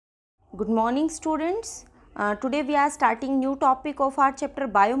Good morning students. Today we are starting new topic of our chapter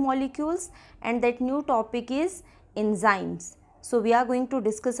Biomolecules, and that new topic is enzymes. So we are going to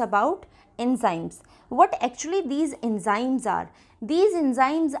discuss about enzymes. What actually these enzymes are? These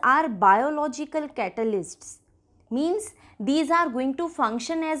enzymes are biological catalysts. Means these are going to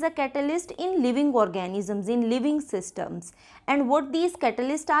function as a catalyst in living organisms, in living systems. And what these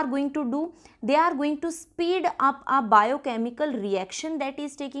catalysts are going to do? They are going to speed up a biochemical reaction that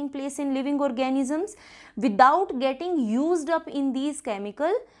is taking place in living organisms without getting used up in these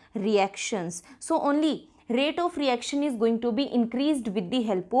chemical reactions. So only rate of reaction is going to be increased with the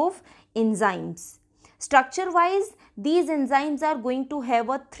help of enzymes. Structure wise, these enzymes are going to have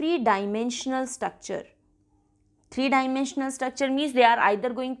a three-dimensional structure. Three-dimensional structure means they are either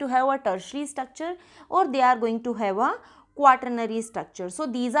going to have a tertiary structure or they are going to have a quaternary structure. So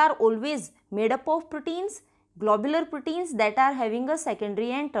these are always made up of proteins, globular proteins that are having a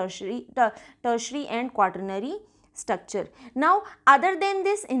secondary and tertiary and quaternary structure. Now other than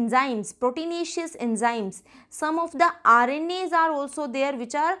this enzymes, proteinaceous enzymes, some of the RNAs are also there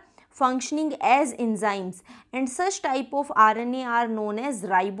which are functioning as enzymes, and such type of RNA are known as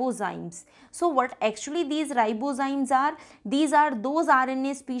ribozymes. So what actually these ribozymes are? These are those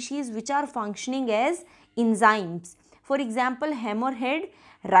RNA species which are functioning as enzymes. For example, hammerhead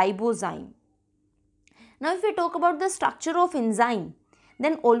ribozyme. Now if we talk about the structure of enzyme,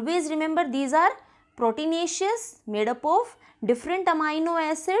 then always remember these are proteinaceous, made up of different amino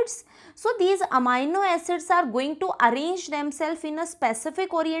acids. So these amino acids are going to arrange themselves in a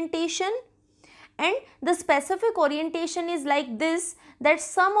specific orientation, and the specific orientation is like this, that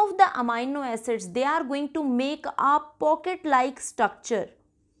some of the amino acids, they are going to make a pocket like structure.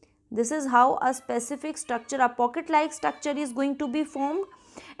 This is how a specific structure, a pocket like structure is going to be formed,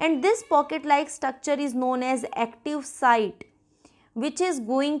 and this pocket like structure is known as active site, which is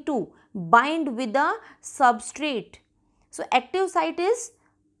going to bind with the substrate. So active site is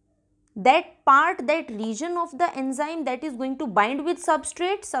that part, that region of the enzyme that is going to bind with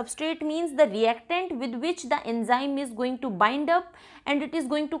substrate. Substrate means the reactant with which the enzyme is going to bind up, and it is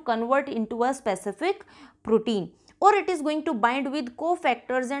going to convert into a specific protein, or it is going to bind with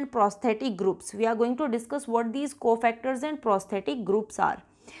cofactors and prosthetic groups. We are going to discuss what these cofactors and prosthetic groups are.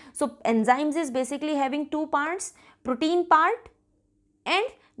 So enzymes is basically having two parts, protein part and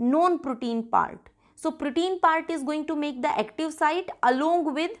non-protein part. So protein part is going to make the active site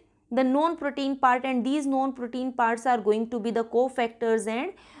along with the non-protein part, and these non-protein parts are going to be the cofactors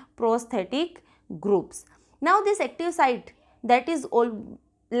and prosthetic groups. Now this active site, that is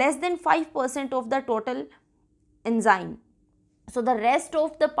less than 5% of the total enzyme. So the rest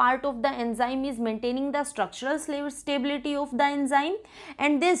of the part of the enzyme is maintaining the structural stability of the enzyme,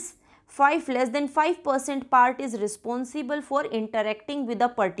 and this less than 5% part is responsible for interacting with a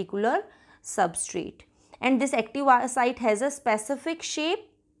particular substrate. And this active site has a specific shape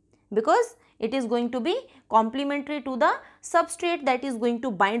because it is going to be complementary to the substrate that is going to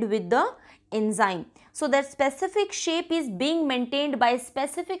bind with the enzyme. So that specific shape is being maintained by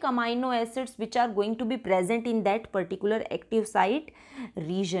specific amino acids which are going to be present in that particular active site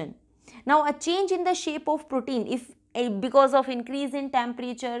region. Now a change in the shape of protein, if because of increase in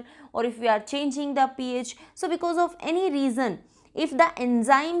temperature, or if we are changing the pH, so because of any reason, if the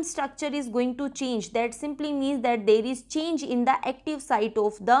enzyme structure is going to change, that simply means that there is change in the active site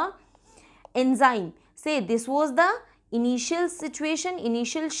of the enzyme. Say this was the initial situation,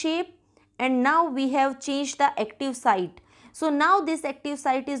 initial shape, and now we have changed the active site. So now this active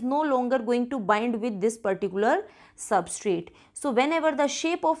site is no longer going to bind with this particular substrate. So whenever the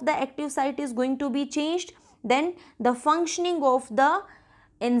shape of the active site is going to be changed, then the functioning of the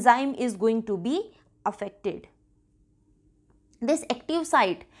enzyme is going to be affected. This active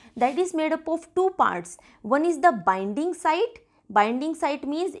site, that is made up of two parts. One is the binding site. Binding site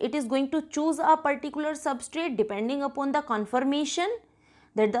means it is going to choose a particular substrate depending upon the conformation,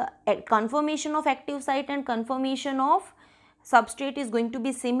 that the conformation of active site and conformation of substrate is going to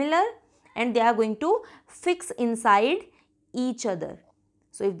be similar, and they are going to fix inside each other.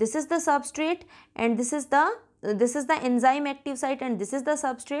 So if this is the substrate and this is the enzyme active site and this is the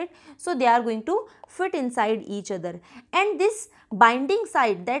substrate, so they are going to fit inside each other. And this binding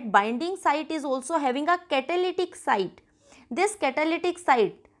site, that binding site is also having a catalytic site. This catalytic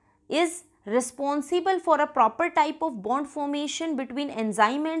site is responsible for a proper type of bond formation between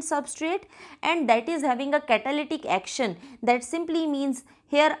enzyme and substrate, and that is having a catalytic action. That simply means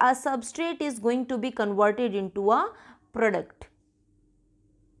here a substrate is going to be converted into a product.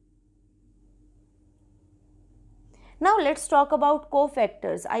 Now let's talk about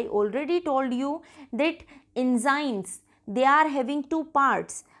cofactors. I already told you that enzymes, they are having two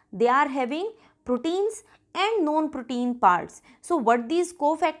parts. they are having proteins and non-protein parts. So what these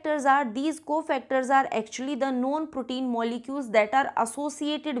cofactors are? These cofactors are actually the non-protein molecules that are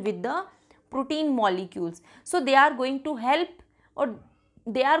associated with the protein molecules. So they are going to help, or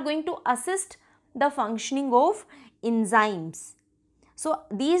they are going to assist the functioning of enzymes. So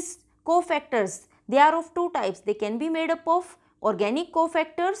these cofactors, they are of two types. They can be made up of organic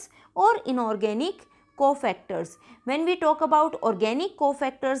cofactors or inorganic cofactors. When we talk about organic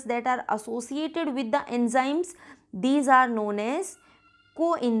cofactors that are associated with the enzymes, these are known as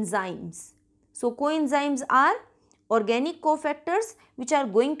coenzymes. So coenzymes are organic cofactors which are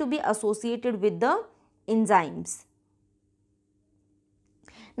going to be associated with the enzymes.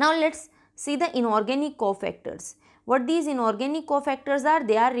 Now let's see the inorganic cofactors. What these inorganic cofactors are?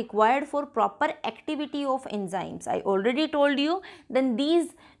 They are required for proper activity of enzymes. I already told you, then these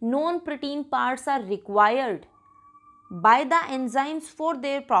non-protein parts are required by the enzymes for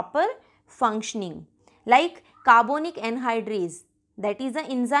their proper functioning. Like carbonic anhydrase, that is an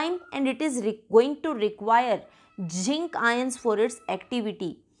enzyme and it is going to require zinc ions for its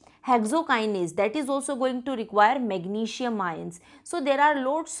activity. Hexokinase, that is also going to require magnesium ions. So there are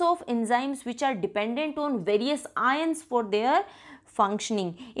lots of enzymes which are dependent on various ions for their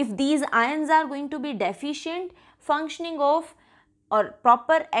functioning. If these ions are going to be deficient, functioning of or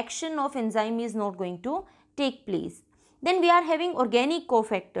proper action of enzyme is not going to take place. Then we are having organic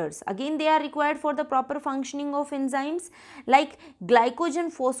cofactors. Again, they are required for the proper functioning of enzymes. Like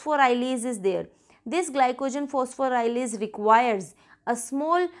glycogen phosphorylase is there. This glycogen phosphorylase requires a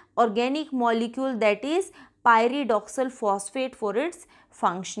small organic molecule, that is pyridoxal phosphate, for its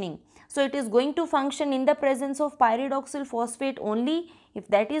functioning. So it is going to function in the presence of pyridoxal phosphate only. If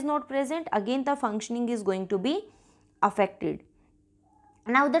that is not present, again the functioning is going to be affected.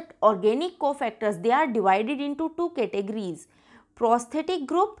 Now the organic cofactors, they are divided into two categories, prosthetic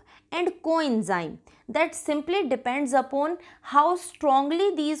group and coenzyme. That simply depends upon how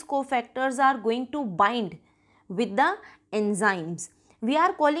strongly these cofactors are going to bind with the enzymes. We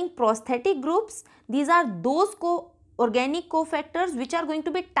are calling prosthetic groups. These are those organic cofactors which are going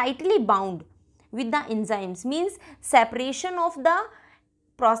to be tightly bound with the enzymes. Means separation of the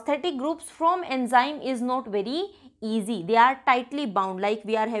prosthetic groups from enzyme is not very easy. They are tightly bound, like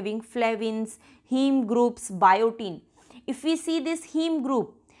we are having flavins, heme groups, biotin. If we see this heme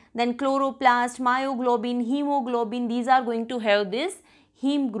group, then chloroplast, myoglobin, hemoglobin, these are going to have this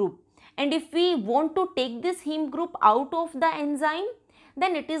heme group. And if we want to take this heme group out of the enzyme,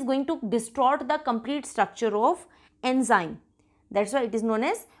 then it is going to distort the complete structure of enzyme. That's why it is known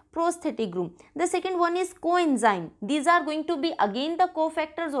as prosthetic group. The second one is coenzyme. These are going to be again the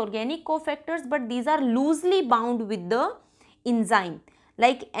cofactors, organic cofactors, but these are loosely bound with the enzyme,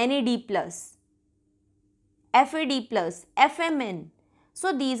 like NAD+, FAD+, FMN.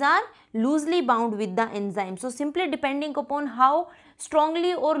 So these are loosely bound with the enzyme. So simply depending upon how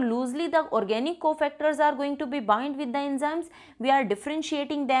strongly or loosely the organic cofactors are going to be bound with the enzymes, we are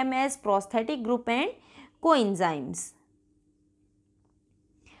differentiating them as prosthetic group and coenzymes.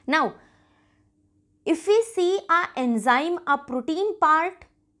 Now, if we see a enzyme, a protein part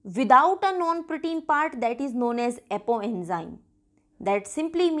without a non-protein part, that is known as apoenzyme. That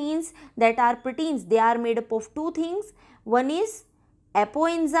simply means that our proteins, they are made up of two things. One is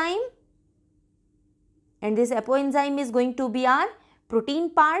apoenzyme, and this apoenzyme is going to be our protein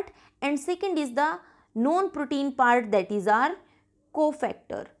part, and second is the non-protein part, that is our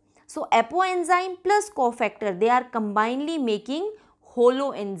cofactor. So apoenzyme plus cofactor, they are combinedly making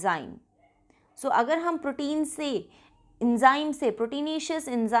holoenzyme. So अगर हम protein से, enzyme से, proteinaceous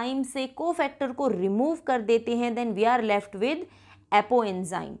enzyme से cofactor को remove कर देते हैं, then we are left with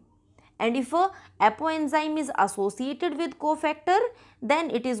apoenzyme. And if a apoenzyme is associated with cofactor, then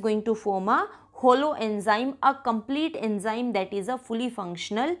it is going to form a holoenzyme, a complete enzyme, that is a fully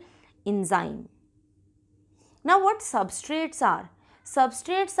functional enzyme. Now what substrates are?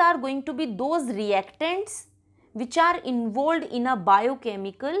 Substrates are going to be those reactants which are involved in a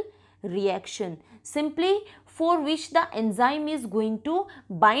biochemical reaction, simply for which the enzyme is going to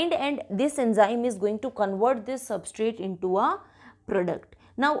bind, and this enzyme is going to convert this substrate into a product.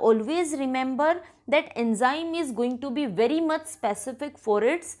 Now always remember that enzyme is going to be very much specific for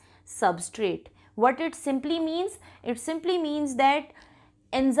its substrate. What it simply means? It simply means that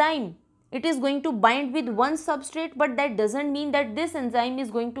enzyme, it is going to bind with one substrate, but that doesn't mean that this enzyme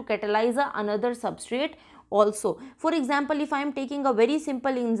is going to catalyze another substrate also. For example, if I am taking a very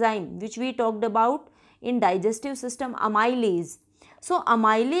simple enzyme which we talked about in digestive system, amylase. So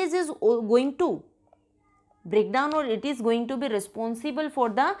amylase is going to break down, or it is going to be responsible for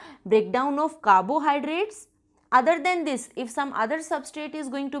the breakdown of carbohydrates Other than this, if some other substrate is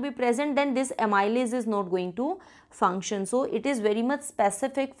going to be present, then this amylase is not going to function. So it is very much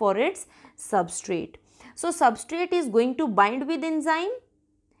specific for its substrate. So substrate is going to bind with enzyme,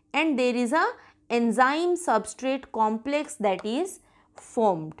 and there is a enzyme substrate complex that is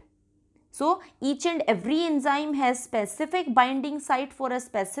formed. So each and every enzyme has specific binding site for a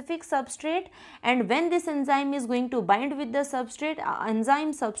specific substrate, and when this enzyme is going to bind with the substrate,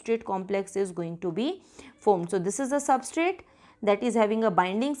 enzyme substrate complex is going to be formed. So this is a substrate that is having a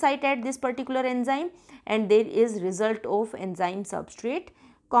binding site at this particular enzyme, and there is result of enzyme substrate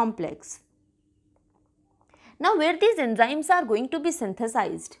complex. Now where these enzymes are going to be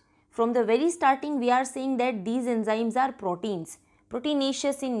synthesized? From the very starting we are saying that these enzymes are proteins,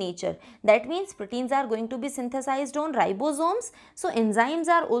 proteinaceous in nature. That means proteins are going to be synthesized on ribosomes. So enzymes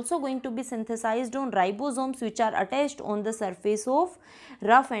are also going to be synthesized on ribosomes, which are attached on the surface of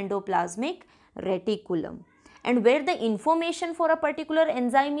rough endoplasmic reticulum. And where the information for a particular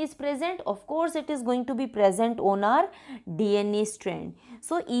enzyme is present, of course it is going to be present on our DNA strand.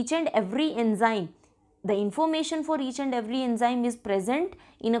 So each and every enzyme, the information for each and every enzyme is present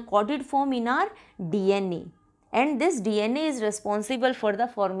in a coded form in our DNA, and this DNA is responsible for the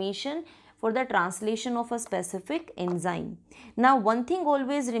formation, for the translation of a specific enzyme. Now one thing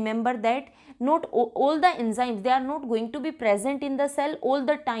always remember, that not all the enzymes, they are not going to be present in the cell all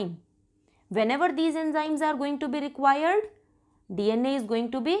the time. Whenever these enzymes are going to be required, DNA is going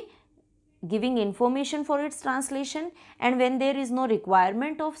to be giving information for its translation, and when there is no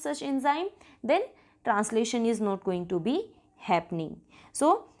requirement of such enzyme, then translation is not going to be happening.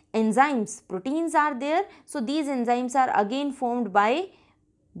 So enzymes, proteins are there. So these enzymes are again formed by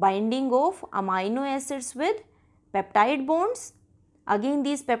binding of amino acids with peptide bonds. Again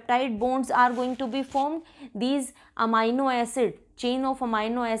these peptide bonds are going to be formed. These amino acid, chain of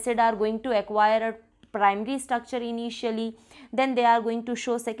amino acid are going to acquire a primary structure initially, then they are going to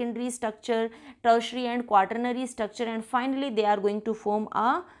show secondary structure, tertiary and quaternary structure, and finally they are going to form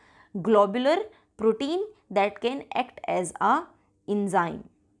a globular protein that can act as a enzyme.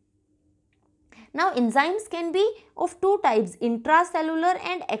 Now enzymes can be of two types, intracellular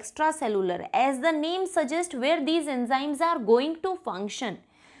and extracellular, as the name suggests, where these enzymes are going to function.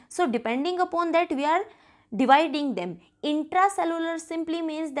 So depending upon that we are dividing them. Intracellular simply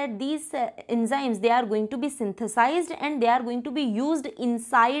means that these enzymes, they are going to be synthesized and they are going to be used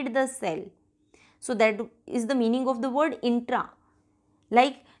inside the cell. So that is the meaning of the word intra.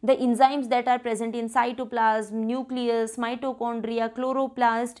 Like the enzymes that are present in cytoplasm, nucleus, mitochondria,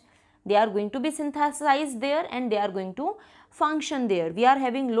 chloroplast, they are going to be synthesized there and they are going to function there. We are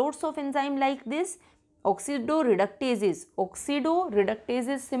having lots of enzyme like this. Oxidoreductases.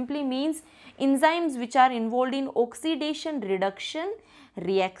 Oxidoreductases simply means enzymes which are involved in oxidation reduction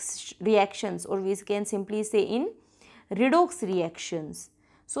reactions, or we can simply say in redox reactions.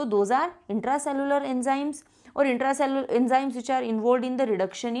 So those are intracellular enzymes, or intracellular enzymes which are involved in the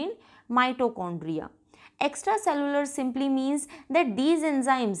reduction in mitochondria. Extracellular simply means that these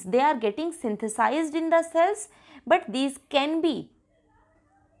enzymes, they are getting synthesized in the cells, but these can be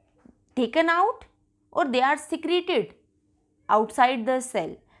taken out or they are secreted outside the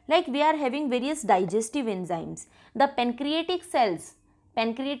cell. Like we are having various digestive enzymes. The pancreatic cells,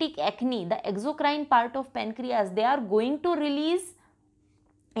 pancreatic acne, the exocrine part of pancreas, they are going to release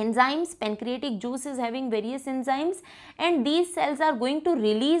enzymes. Pancreatic juice is having various enzymes, and these cells are going to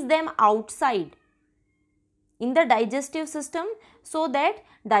release them outside in the digestive system so that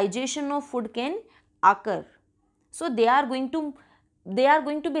digestion of food can occur. So they are going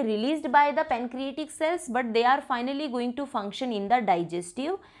to be released by the pancreatic cells, but they are finally going to function in the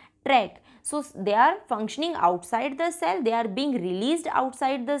digestive tract. So they are functioning outside the cell, they are being released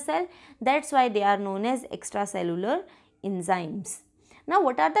outside the cell. That's why they are known as extracellular enzymes. Now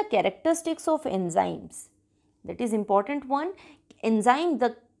what are the characteristics of enzymes? That is important one. Enzyme,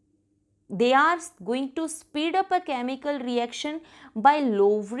 they are going to speed up a chemical reaction by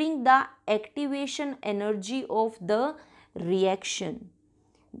lowering the activation energy of the reaction.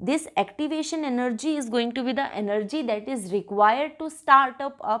 This activation energy is going to be the energy that is required to start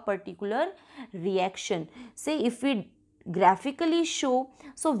up a particular reaction. Say if we graphically show,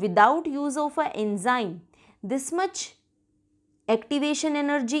 so without use of an enzyme, this much activation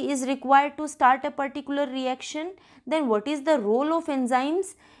energy is required to start a particular reaction. Then what is the role of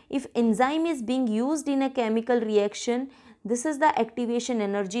enzymes? If enzyme is being used in a chemical reaction, this is the activation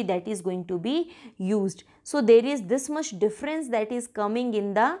energy that is going to be used. So there is this much difference that is coming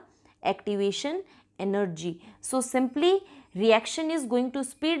in the activation energy. So simply reaction is going to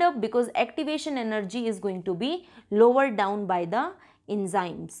speed up because activation energy is going to be lowered down by the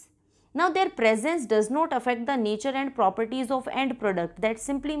enzymes. Now their presence does not affect the nature and properties of end product. That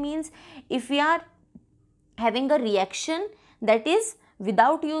simply means if we are having a reaction that is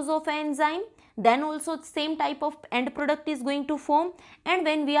without use of an enzyme, then also same type of end product is going to form, and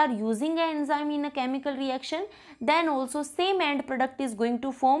when we are using an enzyme in a chemical reaction, then also same end product is going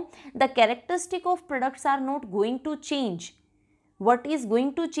to form. The characteristic of products are not going to change. What is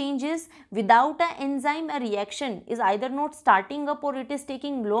going to change is, without an enzyme a reaction is either not starting up or it is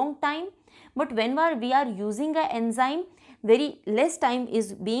taking long time, but when we are using an enzyme, very less time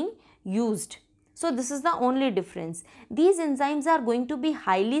is being used. So this is the only difference. These enzymes are going to be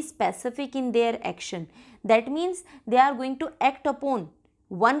highly specific in their action. That means they are going to act upon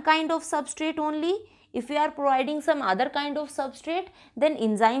one kind of substrate only. If we are providing some other kind of substrate, then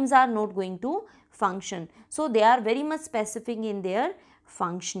enzymes are not going to function. So they are very much specific in their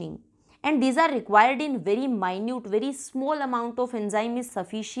functioning, and these are required in very minute, very small amount of enzyme is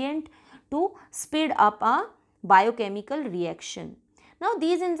sufficient to speed up a biochemical reaction. Now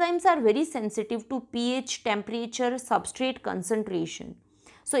these enzymes are very sensitive to pH, temperature, substrate concentration.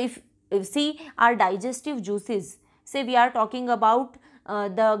 So if see our digestive juices, say we are talking about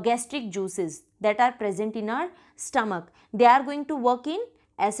the gastric juices that are present in our stomach, they are going to work in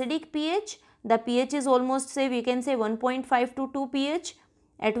acidic pH. The pH is almost, say we can say 1.5 to 2 pH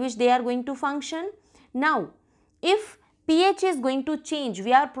at which they are going to function. Now if pH is going to change,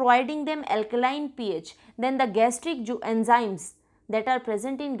 we are providing them alkaline pH, then the gastric enzymes that are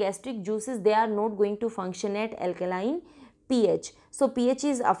present in gastric juices, they are not going to function at alkaline pH. So pH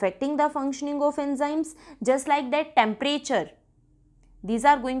is affecting the functioning of enzymes. Just like that, temperature, these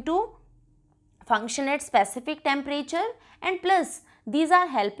are going to function at specific temperature, and plus these are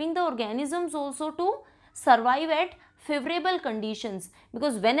helping the organisms also to survive at favorable conditions,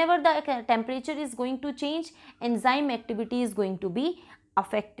 because whenever the temperature is going to change, enzyme activity is going to be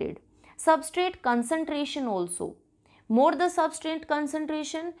affected. Substrate concentration also, more the substrate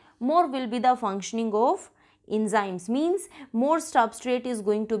concentration, more will be the functioning of enzymes, means more substrate is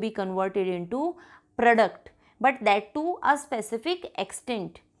going to be converted into product, but that to a specific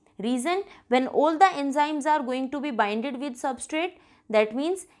extent. Reason, when all the enzymes are going to be binded with substrate, that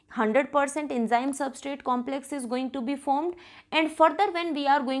means 100% enzyme substrate complex is going to be formed, and further when we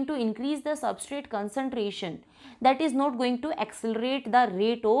are going to increase the substrate concentration, that is not going to accelerate the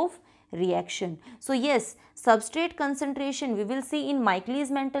rate of reaction. So yes, substrate concentration we will see in Michaelis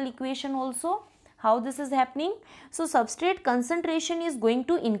Mental equation also how this is happening. So substrate concentration is going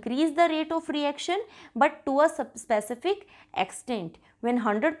to increase the rate of reaction, but to a specific extent. When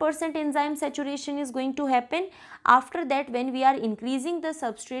 100% enzyme saturation is going to happen, after that when we are increasing the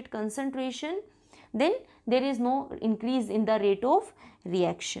substrate concentration, then there is no increase in the rate of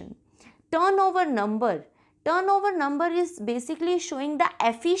reaction. Turnover number. Turnover number is basically showing the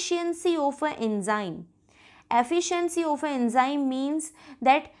efficiency of an enzyme. Efficiency of an enzyme means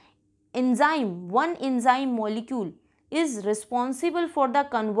that one enzyme molecule is responsible for the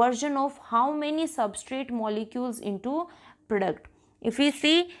conversion of how many substrate molecules into product. If we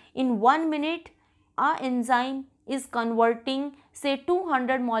see in 1 minute, a enzyme is converting say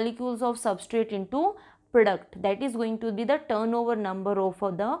 200 molecules of substrate into product. That is going to be the turnover number of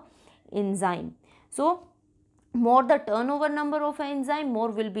the enzyme. So more the turnover number of an enzyme,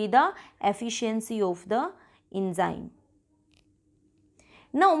 more will be the efficiency of the enzyme.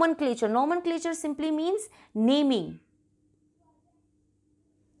 Nomenclature. Nomenclature simply means naming.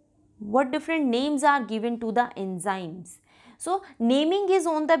 What different names are given to the enzymes. So naming is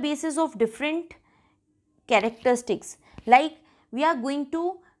on the basis of different characteristics. Like we are going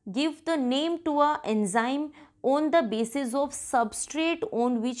to give the name to an enzyme on the basis of substrate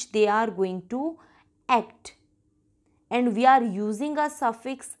on which they are going to act, and we are using a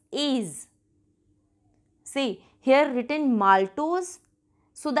suffix "ase." Say here written maltose.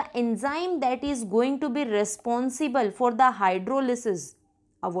 So the enzyme that is going to be responsible for the hydrolysis,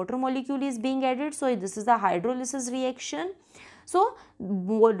 a water molecule is being added, so this is the hydrolysis reaction. So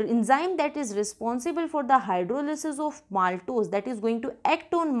enzyme that is responsible for the hydrolysis of maltose, that is going to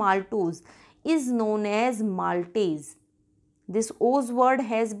act on maltose, is known as maltase. This O's word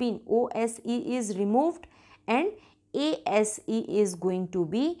has been, OSE is removed and ASE is going to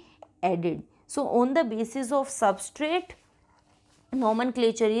be added. So on the basis of substrate,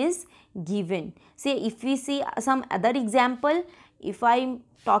 nomenclature is given. Say if we see some other example, if I am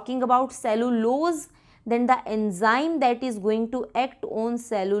talking about cellulose, then the enzyme that is going to act on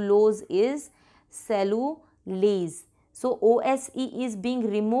cellulose is cellulase. So OSE is being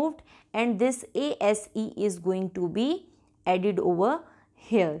removed and this ASE is going to be added over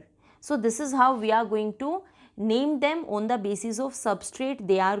here. So this is how we are going to name them on the basis of substrate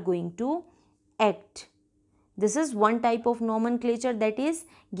they are going to act. This is one type of nomenclature that is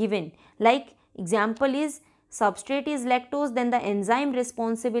given. Like example is substrate is lactose, then the enzyme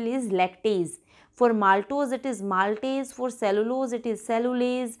responsible is lactase. For maltose it is maltase, for cellulose it is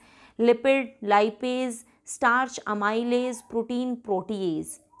cellulase, lipid lipase, starch amylase, protein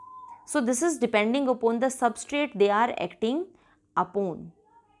protease. So this is depending upon the substrate they are acting upon.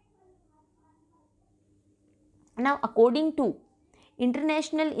 Now according to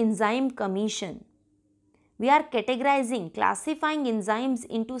International Enzyme Commission, we are classifying enzymes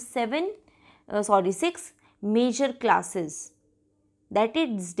into 6 major classes. That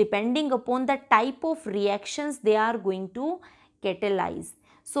is depending upon the type of reactions they are going to catalyze.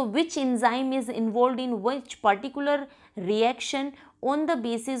 So which enzyme is involved in which particular reaction, on the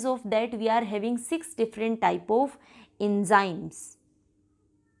basis of that we are having 6 different type of enzymes.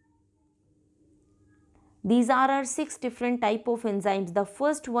 These are our 6 different type of enzymes. The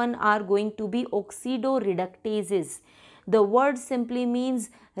first one are going to be oxidoreductases. The word simply means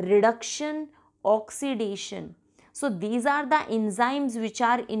reduction, oxidation. So these are the enzymes which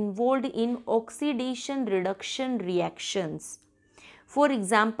are involved in oxidation reduction reactions. For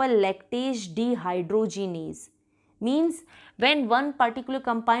example, lactase dehydrogenase means when one particular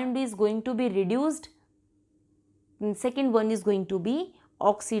compound is going to be reduced, the second one is going to be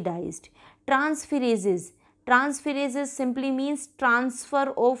oxidized. Transferases. Transferases simply means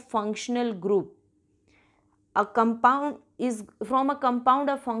transfer of functional group. A compound is from a compound,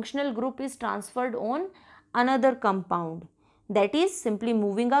 a functional group is transferred on another compound. That is simply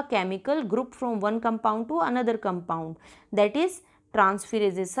moving a chemical group from one compound to another compound. That is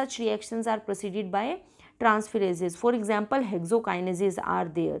transferases. Such reactions are preceded by transferases. For example, hexokinases are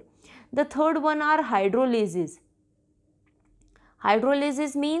there. The third one are hydrolases.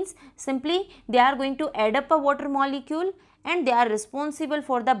 Hydrolases means simply they are going to add up a water molecule and they are responsible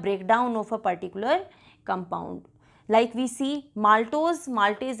for the breakdown of a particular compound. Like we see maltose,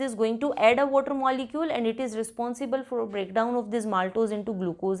 maltase is going to add a water molecule and it is responsible for breakdown of this maltose into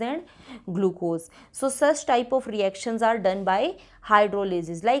glucose and glucose. So such type of reactions are done by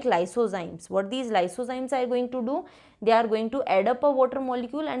hydrolases. Like lysozymes. What these lysozymes are going to do? They are going to add up a water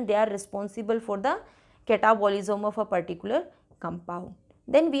molecule and they are responsible for the catabolism of a particular compound.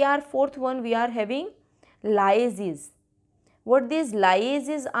 Then fourth one we are having lyases. What these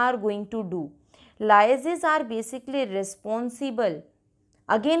lyases are going to do? Lyases are basically responsible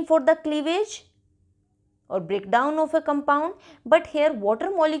again for the cleavage or breakdown of a compound, but here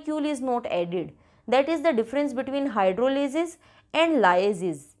water molecule is not added. That is the difference between hydrolases and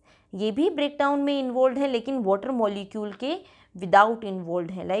lyases. ये भी breakdown में involved है लेकिन water molecule के without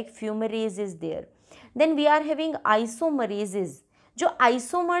involved है. Like fumarase is there. Then we are having isomerases जो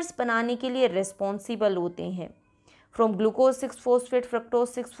isomers बनाने के लिए responsible होते हैं. From glucose 6-phosphate,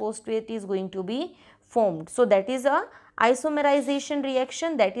 fructose 6-phosphate is going to be formed. So that is a isomerization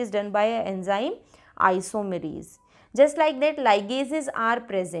reaction that is done by an enzyme isomerase. Just like that, ligases are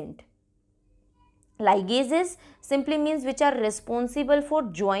present. Ligases simply means which are responsible for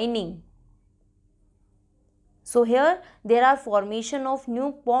joining. So here there are formation of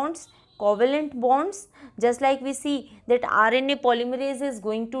new bonds, covalent bonds, just like we see that RNA polymerase is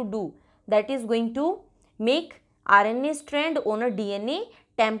going to do. That is going to make RNA strand on a DNA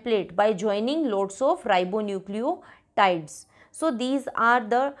template by joining loads of ribonucleotides. So these are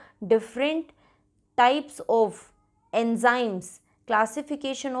the different types of enzymes,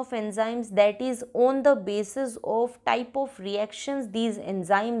 classification of enzymes, that is on the basis of type of reactions these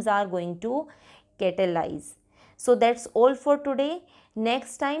enzymes are going to catalyze. So that's all for today.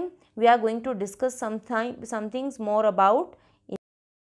 Next time we are going to discuss some things more about